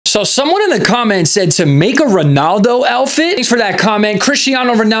So someone in the comments said to make a Ronaldo outfit. Thanks for that comment.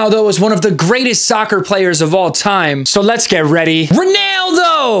 Cristiano Ronaldo is one of the greatest soccer players of all time. So let's get ready.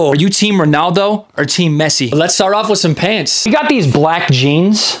 Ronaldo! Are you team Ronaldo or team Messi? But let's start off with some pants. We got these black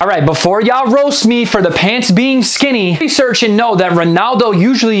jeans. All right, before y'all roast me for the pants being skinny, research and know that Ronaldo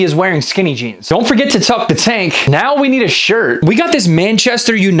usually is wearing skinny jeans. Don't forget to tuck the tank. Now we need a shirt. We got this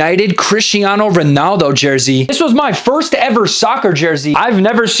Manchester United Cristiano Ronaldo jersey. This was my first ever soccer jersey. I've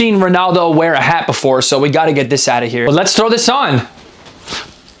never seen Ronaldo wear a hat before, so we got to get this out of here. But let's throw this on.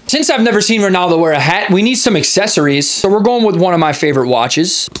 Since I've never seen Ronaldo wear a hat, we need some accessories. So we're going with one of my favorite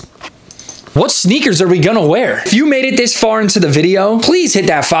watches. What sneakers are we gonna wear? If you made it this far into the video, please hit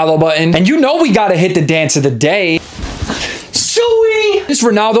that follow button. And you know we gotta hit the dance of the day. Suey! This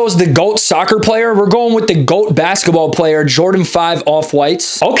Ronaldo is the GOAT soccer player. We're going with the GOAT basketball player, Jordan 5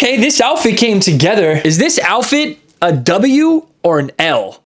 Off-Whites. Okay, this outfit came together. Is this outfit a W or an L?